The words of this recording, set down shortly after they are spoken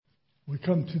We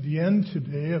come to the end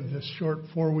today of this short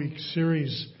 4-week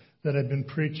series that I've been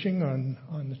preaching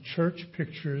on the church,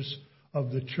 pictures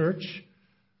of the church.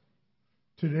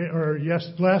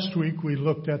 Last week we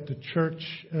looked at the church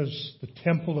as the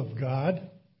temple of God,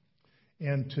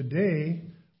 and today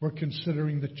we're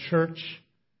considering the church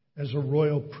as a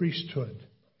royal priesthood.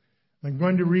 I'm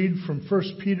going to read from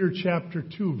 1 Peter chapter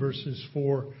 2, verses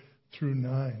 4 through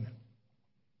 9.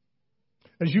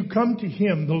 As you come to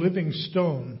him, the living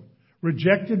stone,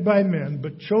 rejected by men,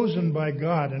 but chosen by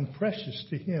God and precious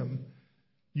to him,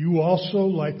 you also,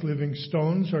 like living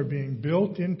stones, are being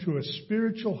built into a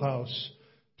spiritual house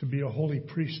to be a holy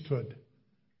priesthood,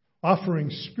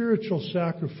 offering spiritual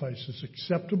sacrifices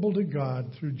acceptable to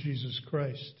God through Jesus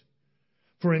Christ.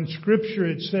 For in Scripture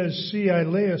it says, "See, I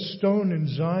lay a stone in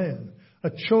Zion, a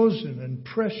chosen and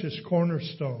precious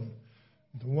cornerstone.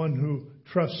 The one who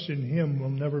trusts in him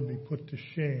will never be put to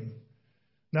shame."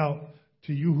 Now,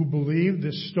 to you who believe,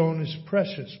 this stone is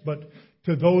precious, but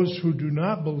to those who do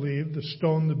not believe, the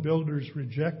stone the builders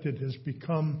rejected has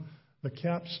become the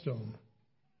capstone,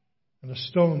 and a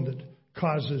stone that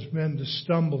causes men to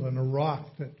stumble, and a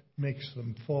rock that makes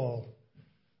them fall.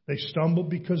 They stumble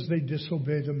because they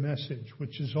disobey the message,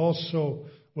 which is also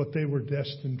what they were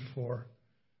destined for.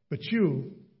 But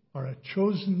you are a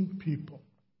chosen people,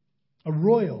 a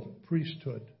royal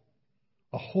priesthood,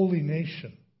 a holy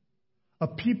nation, a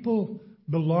people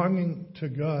belonging to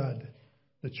God,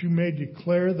 that you may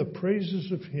declare the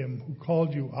praises of him who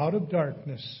called you out of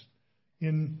darkness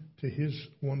into his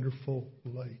wonderful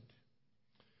light.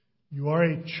 You are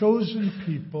a chosen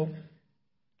people.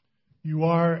 You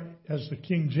are, as the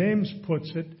King James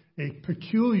puts it, a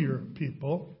peculiar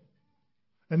people.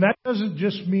 And that doesn't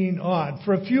just mean odd.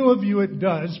 For a few of you it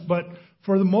does, but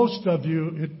for the most of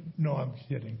you, no, I'm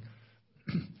kidding.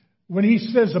 When he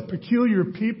says a peculiar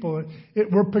people,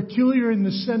 we're peculiar in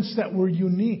the sense that we're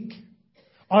unique.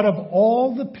 Out of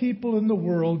all the people in the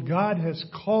world, God has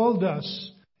called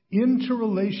us into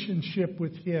relationship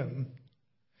with him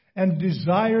and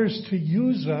desires to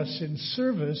use us in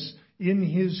service in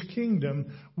his kingdom.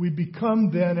 We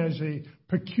become then, as a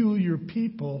peculiar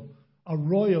people, a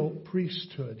royal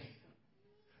priesthood.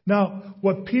 Now,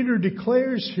 what Peter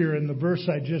declares here in the verse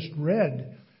I just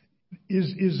read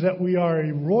is that we are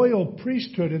a royal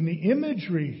priesthood, and the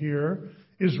imagery here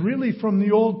is really from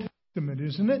the Old Testament,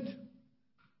 isn't it?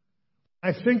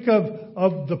 I think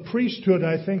of the priesthood,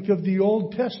 I think of the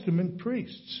Old Testament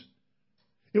priests.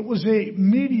 It was a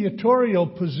mediatorial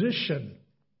position.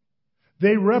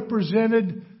 They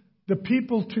represented the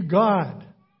people to God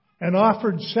and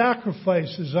offered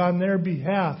sacrifices on their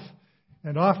behalf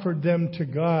and offered them to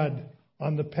God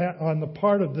on the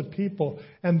part of the people.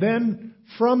 And then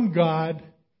from God,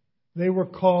 they were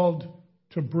called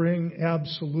to bring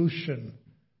absolution,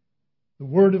 the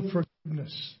word of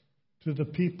forgiveness to the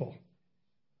people.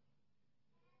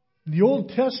 The Old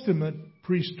Testament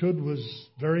priesthood was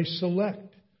very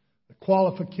select. The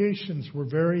qualifications were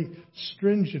very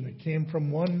stringent. It came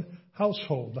from one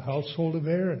household, the household of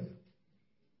Aaron.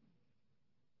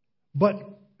 But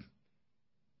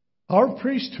our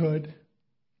priesthood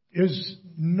is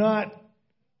not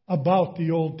about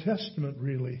the Old Testament,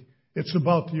 really. It's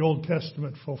about the Old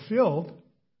Testament fulfilled.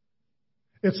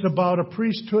 It's about a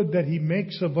priesthood that he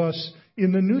makes of us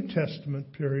in the New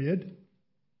Testament period.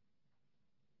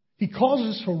 He calls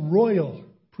us a royal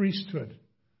priesthood.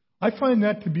 I find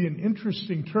that to be an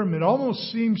interesting term. It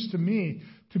almost seems to me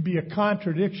to be a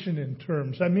contradiction in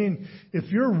terms. I mean,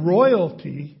 if you're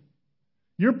royalty,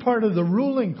 you're part of the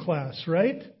ruling class,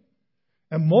 right?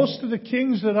 And most of the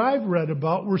kings that I've read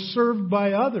about were served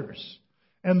by others.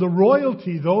 And the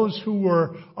royalty, those who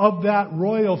were of that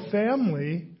royal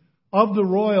family, of the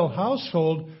royal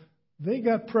household, they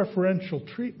got preferential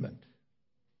treatment.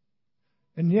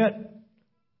 And yet,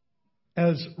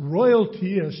 as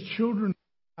royalty, as children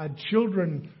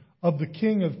of the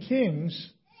King of Kings,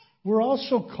 we're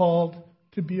also called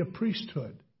to be a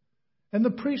priesthood. And the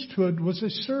priesthood was a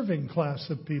serving class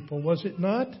of people, was it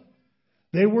not?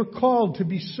 They were called to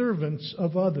be servants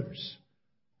of others.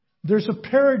 There's a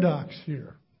paradox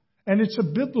here, and it's a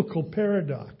biblical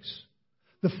paradox.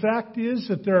 The fact is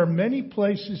that there are many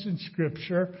places in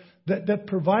Scripture that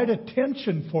provide a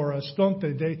tension for us, don't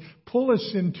they? They pull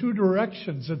us in two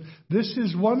directions, and this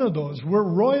is one of those. We're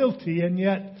royalty, and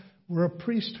yet we're a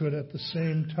priesthood at the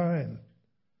same time.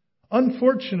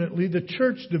 Unfortunately, the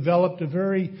church developed a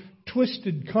very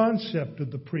twisted concept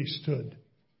of the priesthood.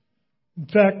 In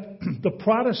fact, the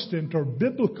Protestant or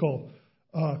biblical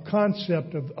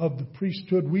concept of the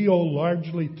priesthood we owe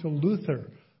largely to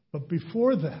Luther. But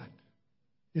before that,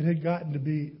 it had gotten to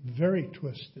be very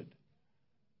twisted.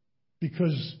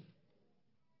 Because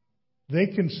They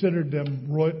considered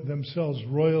themselves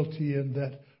royalty in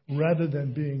that rather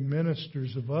than being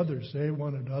ministers of others, they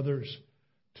wanted others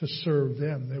to serve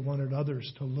them. They wanted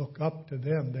others to look up to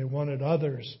them. They wanted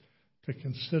others to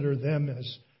consider them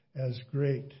as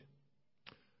great.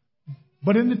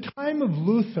 But in the time of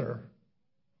Luther,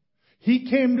 he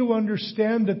came to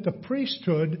understand that the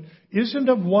priesthood isn't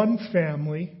of one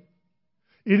family.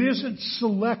 It isn't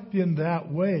select in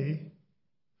that way.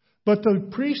 But the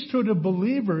priesthood of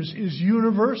believers is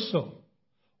universal.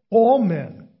 All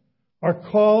men are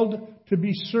called to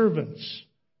be servants,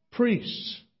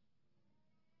 priests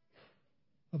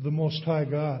of the Most High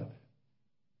God.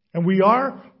 And we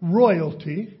are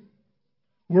royalty.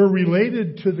 We're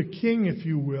related to the King, if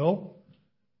you will.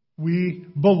 We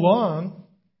belong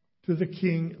to the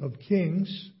King of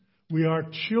Kings. We are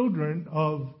children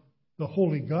of the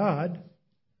Holy God.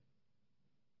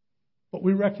 But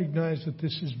we recognize that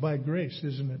this is by grace,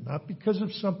 isn't it? Not because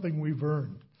of something we've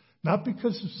earned. Not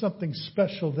because of something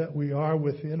special that we are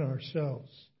within ourselves.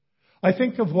 I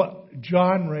think of what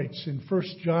John writes in 1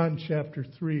 John chapter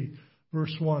 3,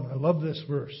 verse 1. I love this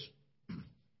verse.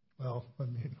 Well,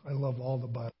 I love all the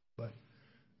Bible, but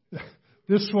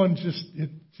this one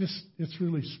it's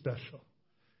really special.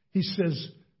 He says,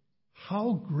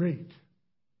 "How great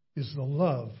is the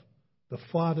love the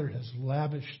Father has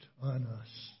lavished on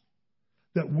us,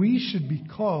 that we should be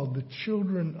called the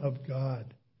children of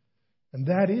God." And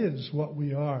that is what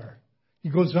we are. He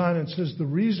goes on and says, the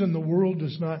reason the world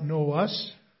does not know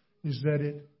us is that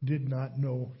it did not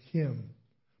know Him.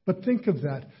 But think of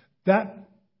that.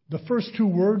 The first two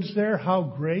words there, how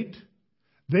great,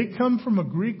 they come from a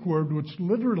Greek word which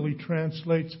literally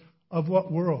translates of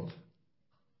what world?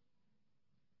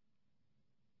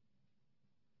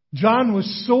 John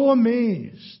was so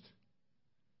amazed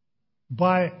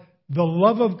by the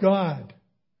love of God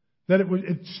that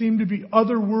it seemed to be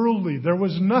otherworldly. There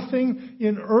was nothing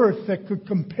in earth that could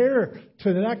compare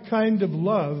to that kind of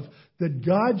love that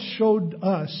God showed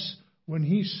us when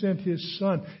He sent His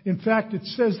Son. In fact, it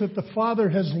says that the Father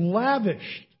has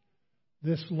lavished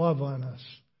this love on us.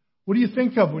 What do you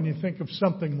think of when you think of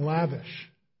something lavish?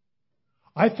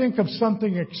 I think of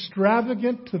something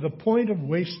extravagant to the point of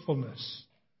wastefulness.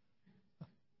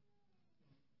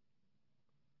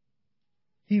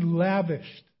 He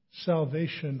lavished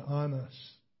salvation on us.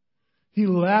 He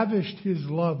lavished His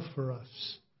love for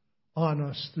us, on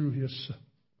us through His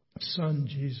Son,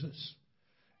 Jesus.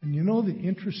 And you know, the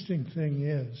interesting thing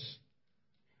is,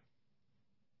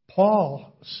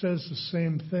 Paul says the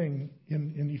same thing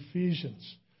in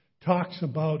Ephesians. Talks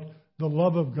about the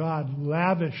love of God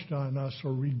lavished on us,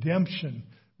 or redemption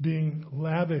being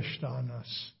lavished on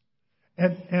us.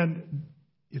 And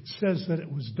it says that it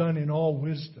was done in all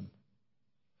wisdom.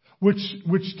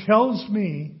 Which tells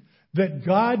me that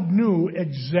God knew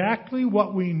exactly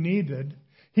what we needed.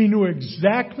 He knew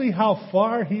exactly how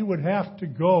far He would have to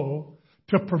go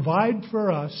to provide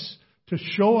for us, to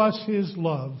show us His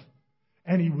love,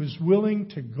 and He was willing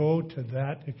to go to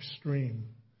that extreme.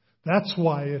 That's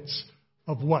why it's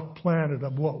of what planet,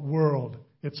 of what world.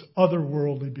 It's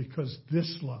otherworldly, because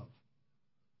this love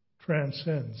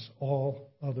transcends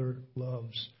all other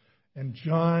loves. And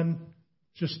John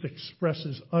just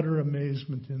expresses utter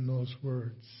amazement in those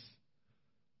words.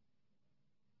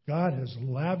 God has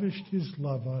lavished His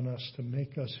love on us to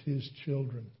make us His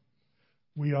children.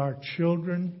 We are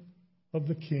children of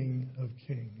the King of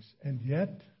Kings. And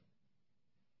yet,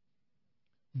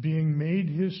 being made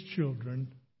His children,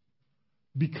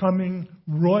 becoming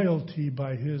royalty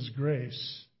by His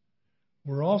grace,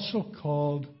 we're also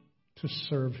called to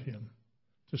serve Him.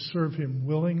 To serve Him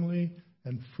willingly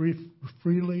and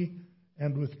freely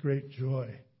and with great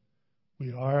joy.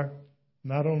 We are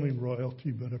not only royalty,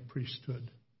 but a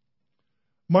priesthood.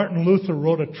 Martin Luther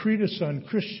wrote a treatise on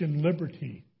Christian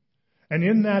liberty. And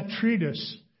in that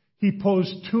treatise, he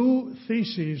posed two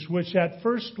theses which at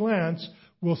first glance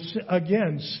will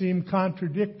again seem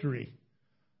contradictory.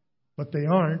 But they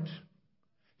aren't.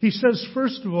 He says,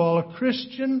 first of all, a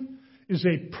Christian is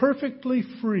a perfectly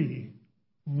free,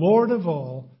 Lord of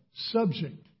all,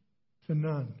 subject to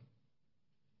none.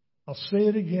 I'll say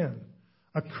it again.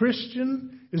 A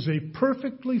Christian is a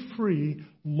perfectly free,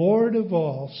 Lord of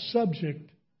all, subject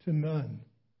to none.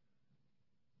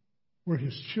 We're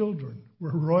His children.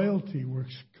 We're royalty. We're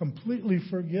completely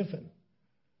forgiven.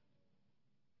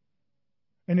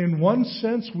 And in one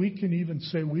sense, we can even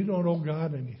say we don't owe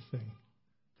God anything,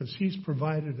 because He's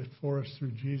provided it for us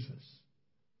through Jesus.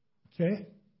 Okay?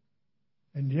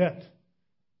 And yet,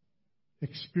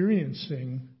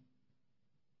 experiencing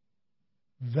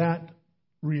that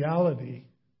reality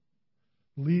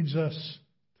leads us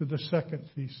to the second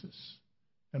thesis.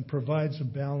 and provides a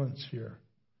balance here.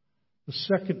 The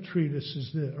second treatise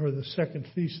is this, or the second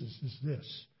thesis is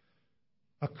this.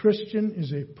 A Christian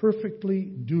is a perfectly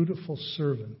dutiful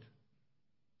servant,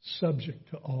 subject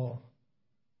to all.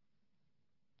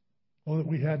 Oh, that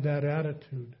we had that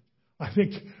attitude. I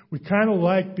think we kind of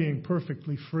like being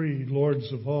perfectly free,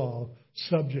 lords of all,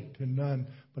 subject to none.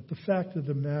 But the fact of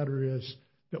the matter is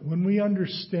that when we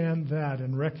understand that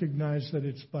and recognize that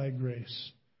it's by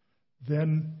grace,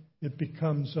 then it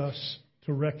becomes us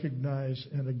to recognize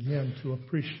and again to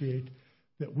appreciate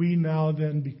that we now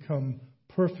then become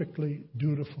perfectly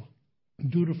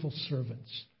dutiful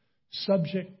servants,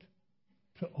 subject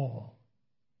to all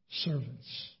servants.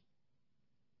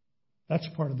 That's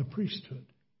part of the priesthood.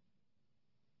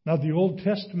 Now, the Old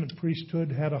Testament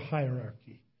priesthood had a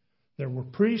hierarchy. There were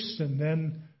priests, and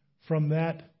then from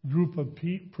that group of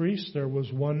priests, there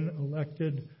was one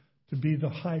elected to be the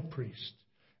high priest.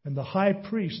 And the high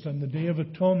priest on the Day of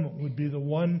Atonement would be the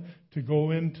one to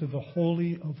go into the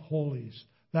Holy of Holies,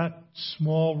 that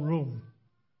small room.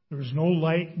 There was no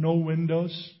light, no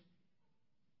windows.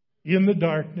 In the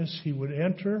darkness, he would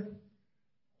enter,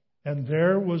 and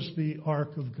there was the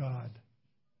Ark of God.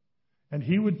 And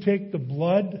he would take the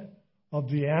blood of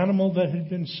the animal that had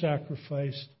been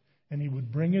sacrificed, and he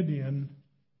would bring it in,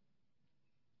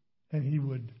 and he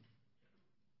would,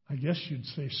 I guess you'd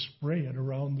say, spray it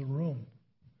around the room.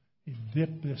 He'd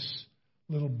dip this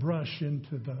little brush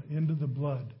into the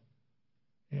blood,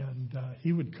 and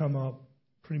he would come out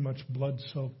pretty much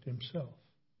blood-soaked himself,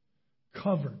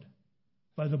 covered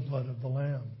by the blood of the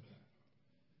Lamb.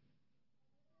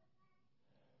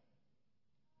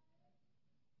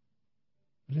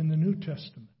 But in the New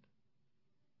Testament,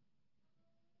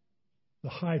 the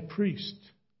high priest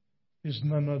is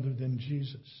none other than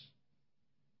Jesus.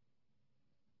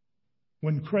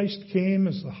 When Christ came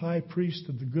as the high priest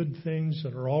of the good things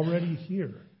that are already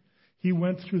here, he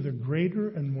went through the greater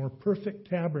and more perfect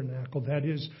tabernacle, that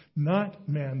is, not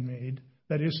man-made,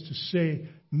 that is to say,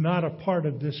 not a part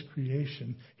of this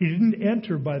creation. He didn't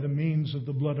enter by the means of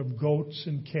the blood of goats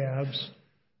and calves,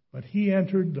 but he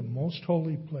entered the most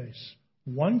holy place,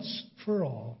 once for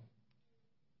all,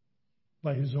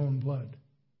 by his own blood.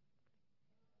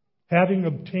 Having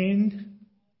obtained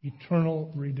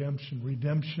eternal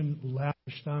redemption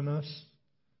lavished on us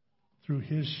through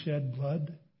his shed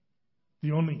blood,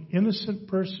 the only innocent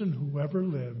person who ever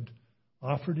lived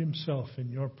offered himself in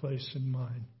your place and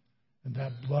mine. And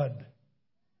that blood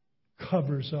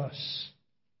covers us,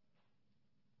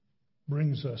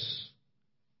 brings us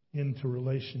into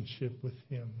relationship with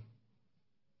him.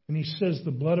 And he says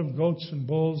the blood of goats and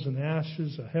bulls and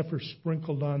ashes, a heifer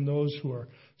sprinkled on those who are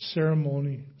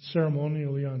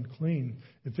ceremonially unclean,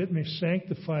 if it may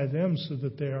sanctify them so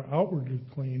that they are outwardly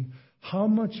clean, how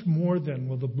much more then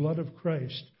will the blood of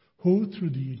Christ, who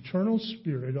through the eternal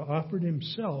Spirit offered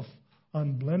himself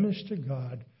unblemished to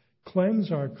God,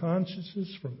 cleanse our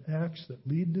consciences from acts that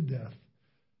lead to death,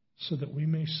 so that we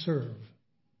may serve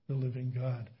the living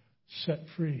God, set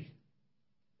free,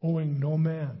 owing no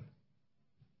man,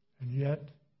 and yet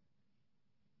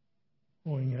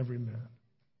owing every man.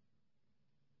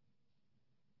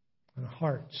 And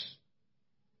hearts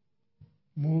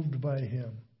moved by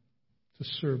him to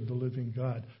serve the living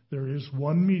God. There is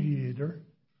one mediator,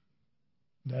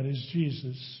 that is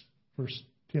Jesus, 1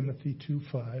 Timothy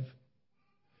 2:5.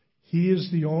 He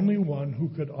is the only one who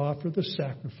could offer the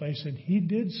sacrifice, and he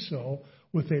did so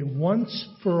with a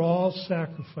once-for-all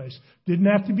sacrifice. Didn't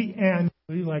have to be annually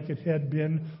like it had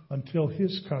been until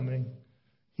his coming.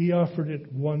 He offered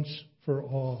it once for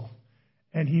all.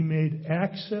 And he made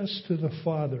access to the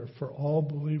Father for all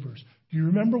believers. Do you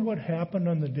remember what happened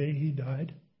on the day he died?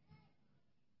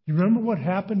 Do you remember what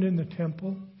happened in the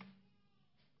temple?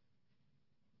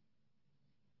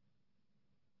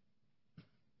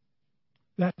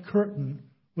 That curtain,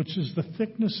 which is the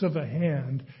thickness of a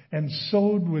hand and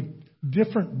sewed with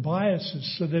different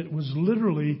biases so that it was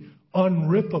literally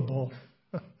unrippable,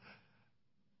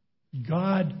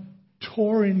 God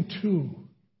tore in two.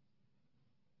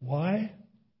 Why?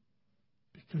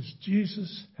 Because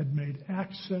Jesus had made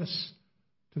access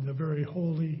to the very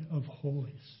holy of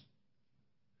holies.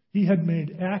 He had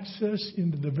made access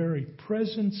into the very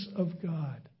presence of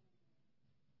God.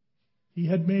 He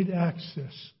had made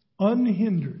access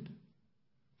unhindered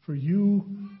for you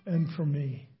and for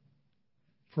me,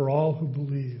 for all who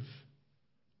believe.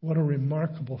 What a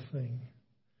remarkable thing.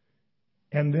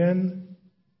 And then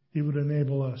he would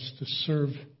enable us to serve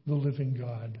the living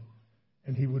God,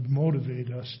 and he would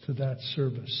motivate us to that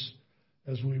service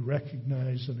as we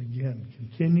recognize and again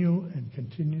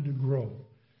continue to grow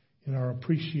in our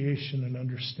appreciation and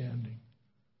understanding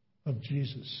of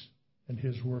Jesus and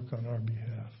His work on our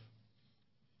behalf.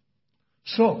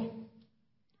 So,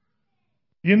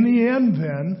 in the end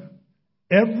then,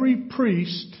 every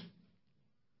priest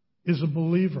is a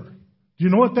believer. Do you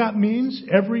know what that means?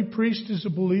 Every priest is a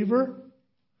believer?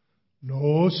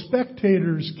 No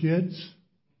spectators, kids.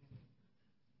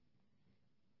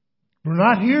 We're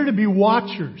not here to be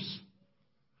watchers.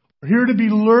 We're here to be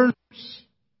learners.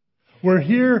 We're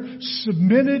here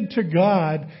submitted to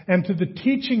God and to the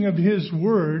teaching of His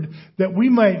Word that we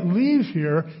might leave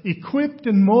here equipped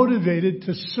and motivated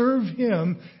to serve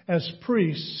Him as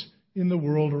priests in the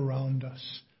world around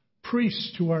us.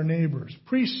 Priests to our neighbors,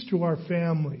 priests to our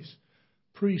families,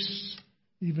 priests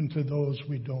even to those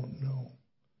we don't know.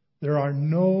 There are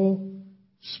no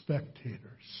spectators.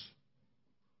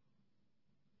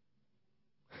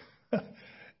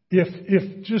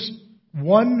 If just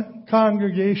one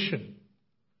congregation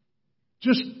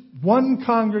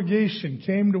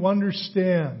came to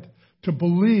understand, to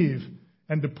believe,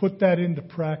 and to put that into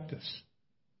practice,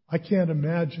 I can't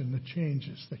imagine the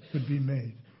changes that could be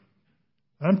made.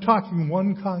 I'm talking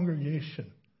one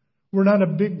congregation. We're not a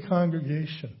big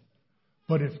congregation.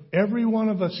 But if every one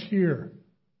of us here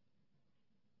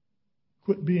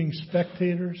quit being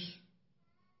spectators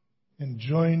and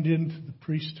joined into the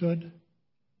priesthood,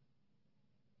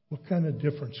 what kind of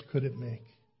difference could it make?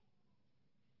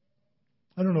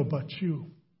 I don't know about you,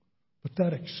 but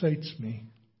that excites me.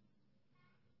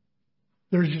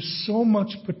 There's just so much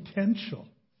potential.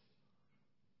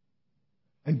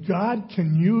 And God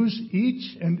can use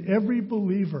each and every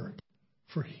believer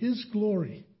for His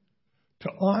glory, to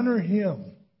honor Him,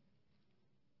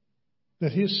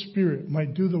 that His Spirit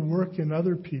might do the work in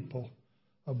other people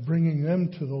of bringing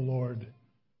them to the Lord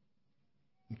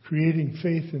and creating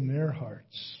faith in their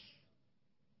hearts.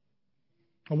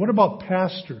 Now, what about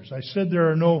pastors? I said there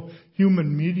are no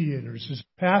human mediators. Is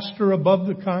a pastor above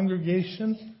the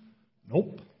congregation?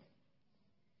 Nope.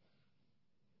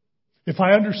 If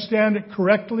I understand it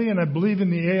correctly, and I believe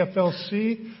in the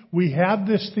AFLC, we have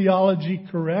this theology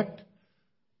correct,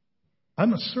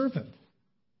 I'm a servant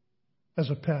as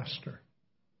a pastor.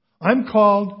 I'm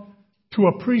called to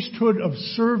a priesthood of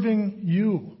serving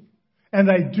you. And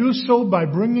I do so by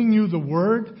bringing you the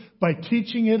Word, by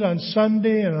teaching it on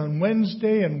Sunday and on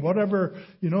Wednesday and whatever,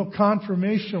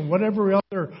 confirmation, whatever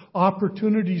other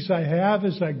opportunities I have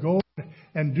as I go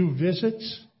and do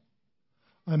visits.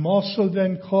 I'm also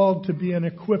then called to be an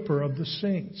equipper of the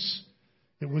saints.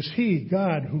 It was He,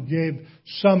 God, who gave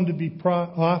some to be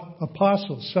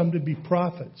apostles, some to be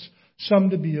prophets, some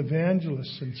to be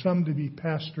evangelists, and some to be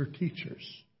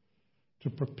pastor-teachers, to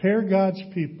prepare God's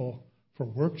people for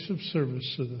works of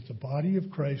service so that the body of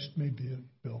Christ may be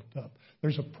built up.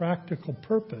 There's a practical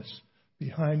purpose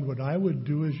behind what I would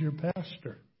do as your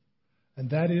pastor, and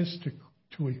that is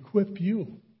to equip you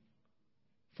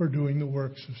for doing the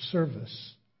works of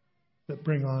service that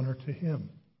bring honor to Him.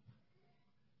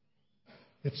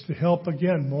 It's to help,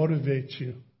 again, motivate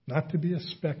you not to be a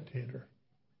spectator,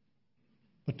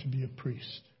 but to be a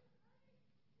priest.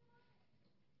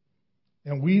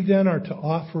 And we then are to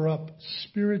offer up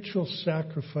spiritual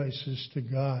sacrifices to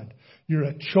God. You're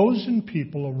a chosen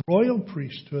people, a royal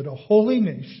priesthood, a holy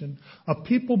nation, a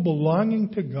people belonging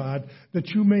to God, that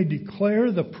you may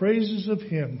declare the praises of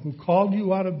Him who called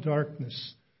you out of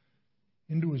darkness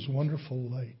into His wonderful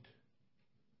light.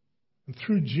 And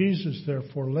through Jesus,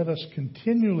 therefore, let us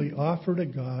continually offer to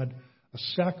God a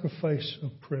sacrifice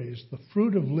of praise, the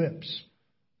fruit of lips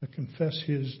that confess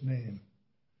His name.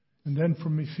 And then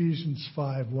from Ephesians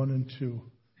 5, 1 and 2,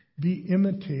 be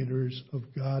imitators of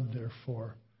God,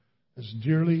 therefore, as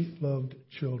dearly loved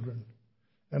children,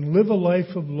 and live a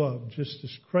life of love, just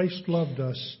as Christ loved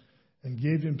us and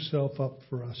gave Himself up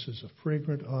for us as a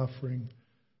fragrant offering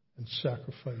and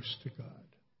sacrifice to God.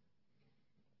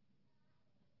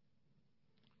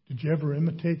 Did you ever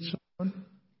imitate someone?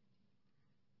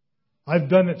 I've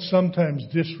done it sometimes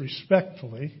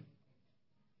disrespectfully.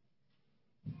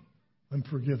 I'm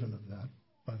forgiven of that,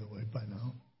 by the way, by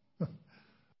now.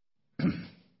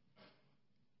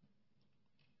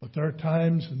 But there are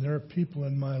times and there are people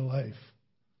in my life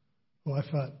who I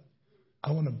thought,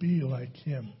 I want to be like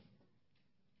him.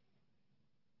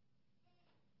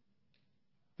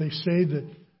 They say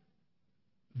that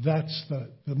that's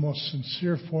the most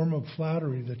sincere form of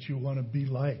flattery, that you want to be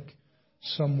like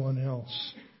someone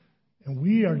else. And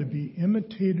we are to be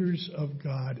imitators of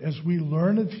God as we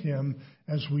learn of Him,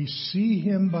 as we see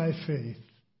Him by faith,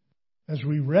 as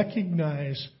we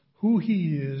recognize who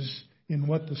He is in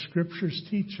what the Scriptures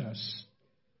teach us.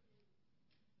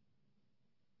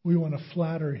 We want to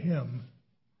flatter Him,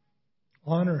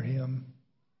 honor Him,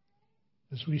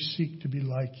 as we seek to be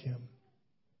like Him.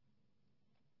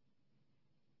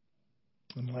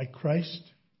 And like Christ,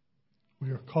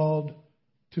 we are called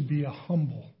to be a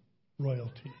humble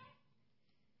royalty.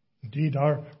 Indeed,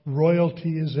 our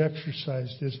royalty is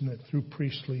exercised, isn't it, through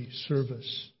priestly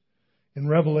service. In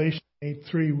Revelation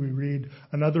 8:3, we read,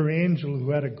 another angel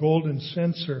who had a golden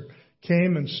censer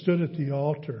came and stood at the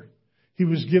altar. He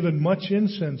was given much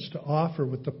incense to offer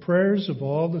with the prayers of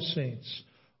all the saints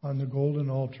on the golden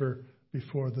altar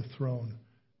before the throne.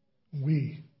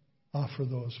 We offer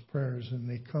those prayers and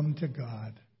they come to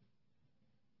God,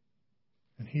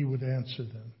 and He would answer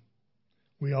them.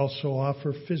 We also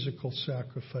offer physical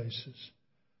sacrifices.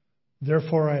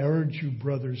 Therefore, I urge you,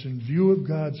 brothers, in view of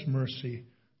God's mercy,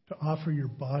 to offer your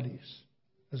bodies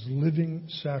as living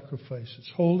sacrifices,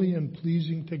 holy and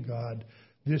pleasing to God.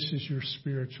 This is your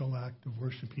spiritual act of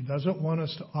worship. He doesn't want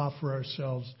us to offer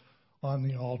ourselves on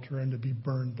the altar and to be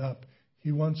burned up.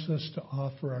 He wants us to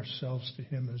offer ourselves to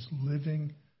Him as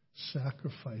living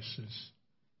sacrifices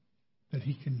that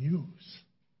He can use,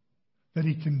 that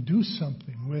He can do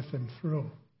something with and through,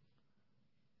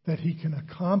 that He can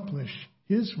accomplish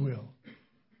His will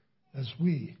as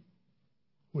we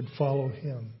would follow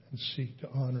Him and seek to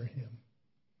honor Him.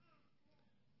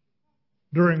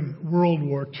 During World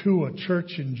War II, a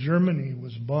church in Germany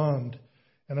was bombed,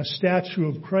 and a statue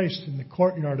of Christ in the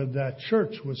courtyard of that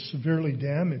church was severely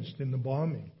damaged in the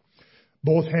bombing.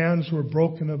 Both hands were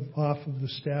broken off of the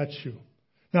statue.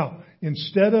 Now,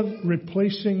 instead of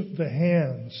replacing the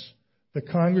hands, the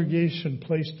congregation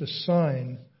placed a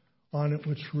sign on it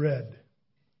which read,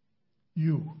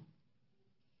 "You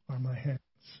are my hands."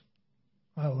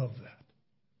 I love that.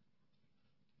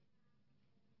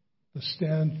 The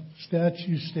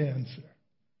statue stands there.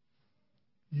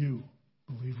 You,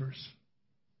 believers,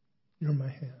 you're my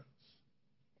hands.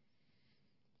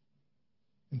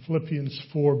 In Philippians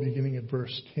 4, beginning at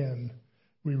verse 10,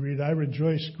 we read, I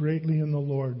rejoice greatly in the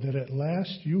Lord that at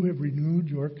last you have renewed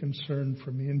your concern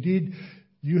for me. Indeed,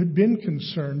 you had been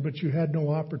concerned, but you had no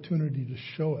opportunity to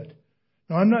show it.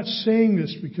 Now, I'm not saying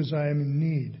this because I am in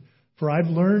need, for I've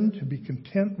learned to be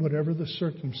content whatever the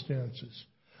circumstances.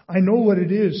 I know what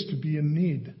it is to be in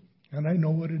need, and I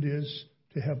know what it is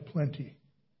to have plenty.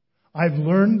 I've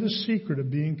learned the secret of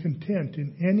being content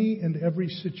in any and every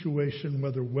situation,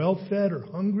 whether well-fed or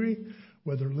hungry,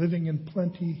 whether living in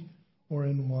plenty or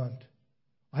in want.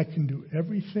 I can do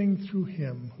everything through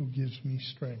Him who gives me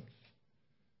strength.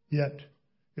 Yet,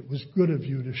 it was good of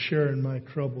you to share in my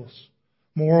troubles.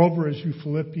 Moreover, as you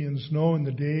Philippians know, in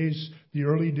the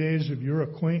early days of your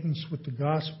acquaintance with the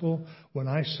gospel, when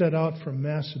I set out from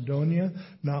Macedonia,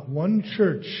 not one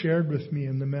church shared with me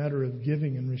in the matter of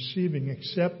giving and receiving,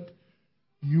 except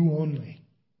you only.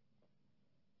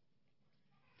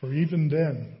 For even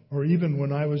then, or even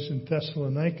when I was in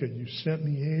Thessalonica, you sent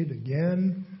me aid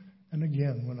again and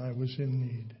again when I was in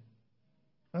need.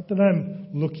 Not that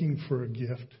I'm looking for a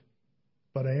gift,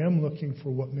 but I am looking for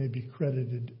what may be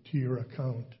credited to your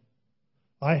account.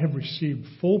 I have received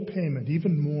full payment,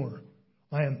 even more.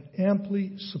 I am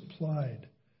amply supplied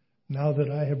now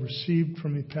that I have received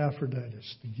from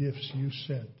Epaphroditus the gifts you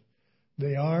sent.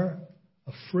 They are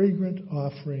a fragrant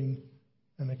offering,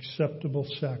 an acceptable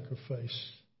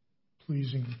sacrifice,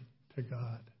 pleasing to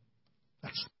God.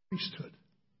 That's the priesthood.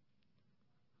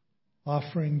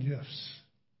 Offering gifts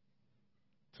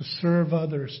to serve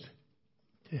others,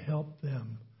 to help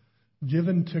them,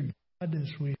 given to God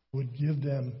as we would give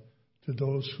them to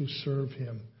those who serve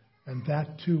Him. And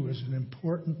that, too, is an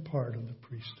important part of the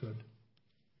priesthood.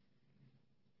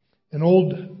 An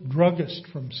old druggist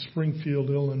from Springfield,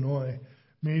 Illinois,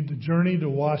 made the journey to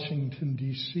Washington,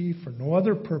 D.C. for no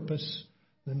other purpose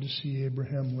than to see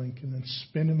Abraham Lincoln and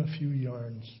spin him a few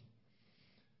yarns.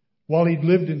 While he'd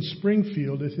lived in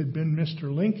Springfield, it had been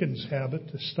Mr. Lincoln's habit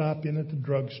to stop in at the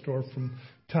drugstore from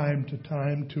time to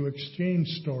time to exchange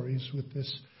stories with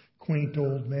this quaint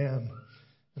old man.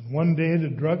 And one day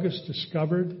the druggist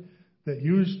discovered that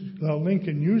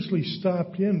Lincoln usually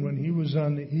stopped in when he was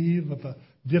on the eve of a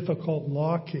difficult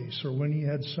law case or when he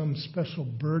had some special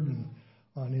burden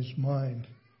on his mind.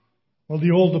 Well,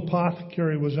 the old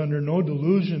apothecary was under no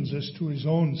delusions as to his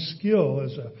own skill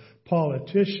as a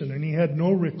politician, and he had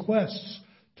no requests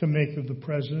to make of the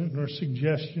president nor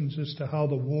suggestions as to how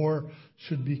the war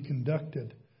should be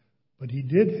conducted. But he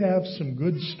did have some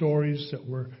good stories that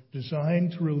were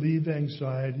designed to relieve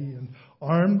anxiety, and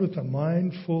armed with a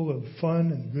mind full of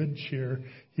fun and good cheer,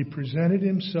 he presented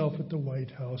himself at the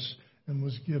White House and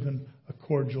was given a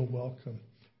cordial welcome.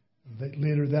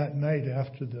 Later that night,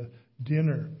 after the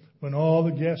dinner, when all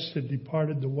the guests had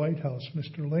departed the White House,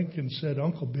 Mr. Lincoln said,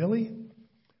 Uncle Billy,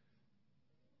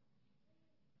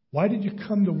 why did you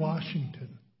come to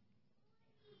Washington?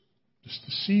 To Just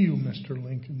to see you, Mr.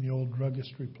 Lincoln, the old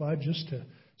druggist replied. Just to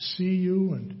see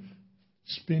you and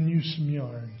spin you some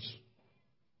yarns.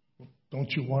 Don't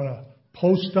you want a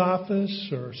post office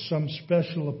or some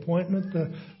special appointment?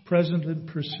 The president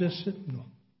persisted.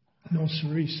 No,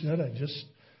 sir, he said. I just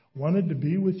wanted to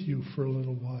be with you for a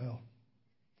little while.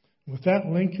 With that,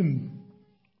 Lincoln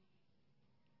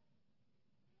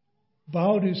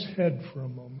bowed his head for a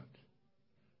moment.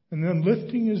 And then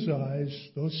lifting his eyes,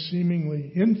 those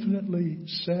seemingly infinitely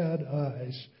sad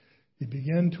eyes, he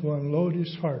began to unload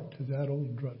his heart to that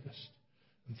old druggist.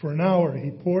 And for an hour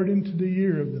he poured into the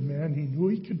ear of the man he knew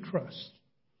he could trust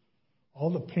all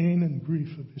the pain and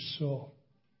grief of his soul.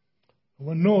 No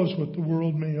one knows what the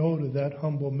world may owe to that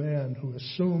humble man who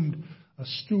assumed a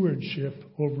stewardship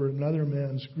over another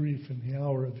man's grief in the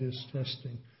hour of his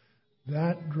testing.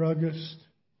 That druggist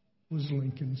was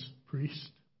Lincoln's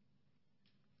priest.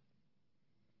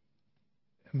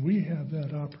 And we have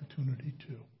that opportunity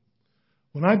too.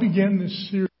 When I began this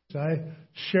series, I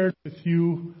shared with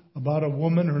you about a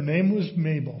woman. Her name was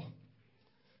Mabel.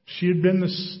 She had been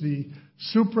the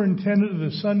superintendent of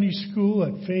the Sunday school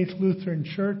at Faith Lutheran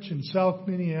Church in South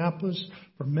Minneapolis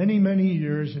for many, many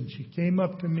years. And she came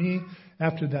up to me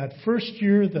after that first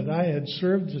year that I had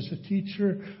served as a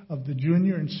teacher of the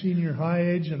junior and senior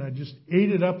high age, and I just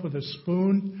ate it up with a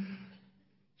spoon.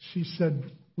 She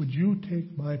said, "Would you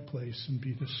take my place and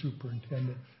be the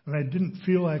superintendent?" And I didn't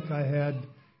feel like I had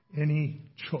any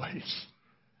choice.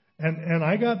 And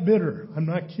I got bitter. I'm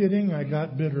not kidding. I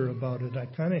got bitter about it. I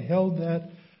kind of held that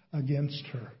against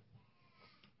her.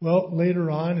 Well,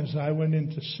 later on, as I went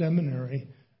into seminary,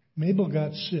 Mabel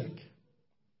got sick.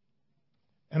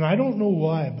 And I don't know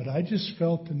why, but I just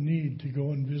felt the need to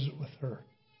go and visit with her.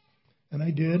 And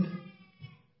I did.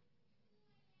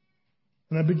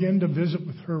 And I began to visit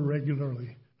with her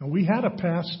regularly. Now, we had a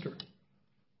pastor.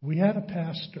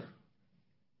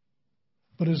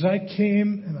 But as I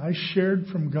came and I shared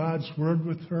from God's Word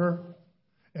with her,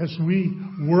 as we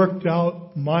worked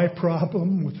out my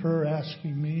problem with her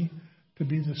asking me to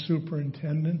be the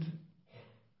superintendent,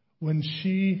 when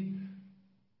she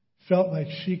felt like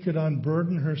she could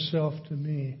unburden herself to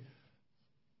me,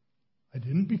 I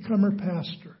didn't become her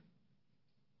pastor.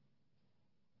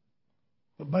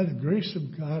 But by the grace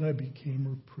of God, I became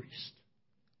her priest.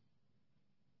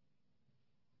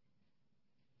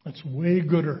 That's way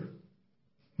gooder.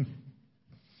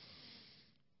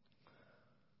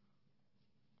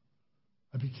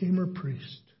 I became her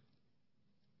priest.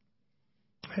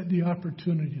 I had the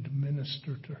opportunity to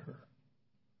minister to her,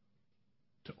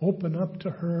 to open up to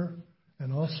her,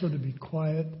 and also to be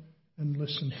quiet and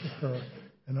listen to her.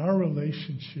 And our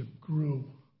relationship grew.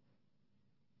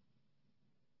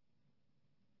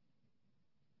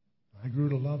 I grew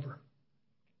to love her.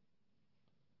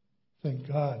 Thank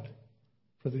God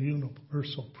for the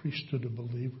universal priesthood of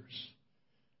believers.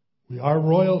 We are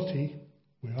royalty.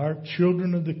 We are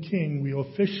children of the King. We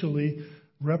officially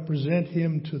represent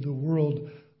Him to the world.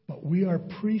 But we are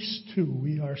priests too.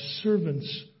 We are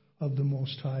servants of the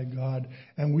Most High God.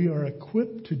 And we are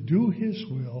equipped to do His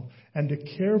will and to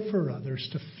care for others,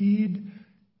 to feed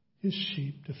His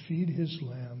sheep, to feed His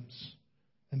lambs,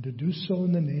 and to do so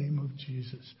in the name of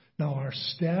Jesus. Now, our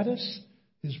status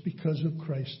is because of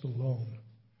Christ alone.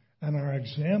 And our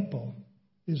example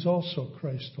is also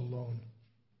Christ alone.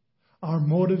 Our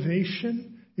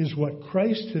motivation is what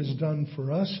Christ has done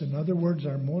for us. In other words,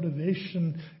 our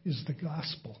motivation is the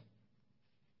gospel.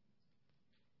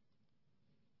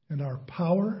 And our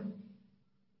power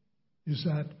is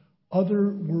that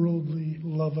otherworldly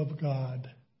love of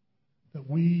God that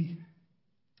we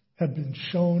have been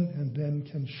shown and then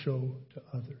can show to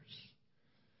others.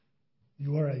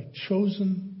 You are a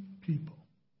chosen people,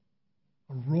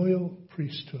 a royal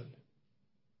priesthood,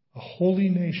 a holy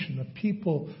nation, a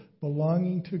people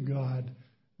belonging to God,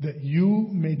 that you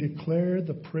may declare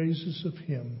the praises of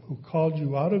Him who called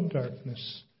you out of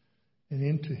darkness and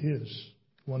into His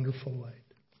wonderful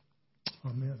light.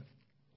 Amen.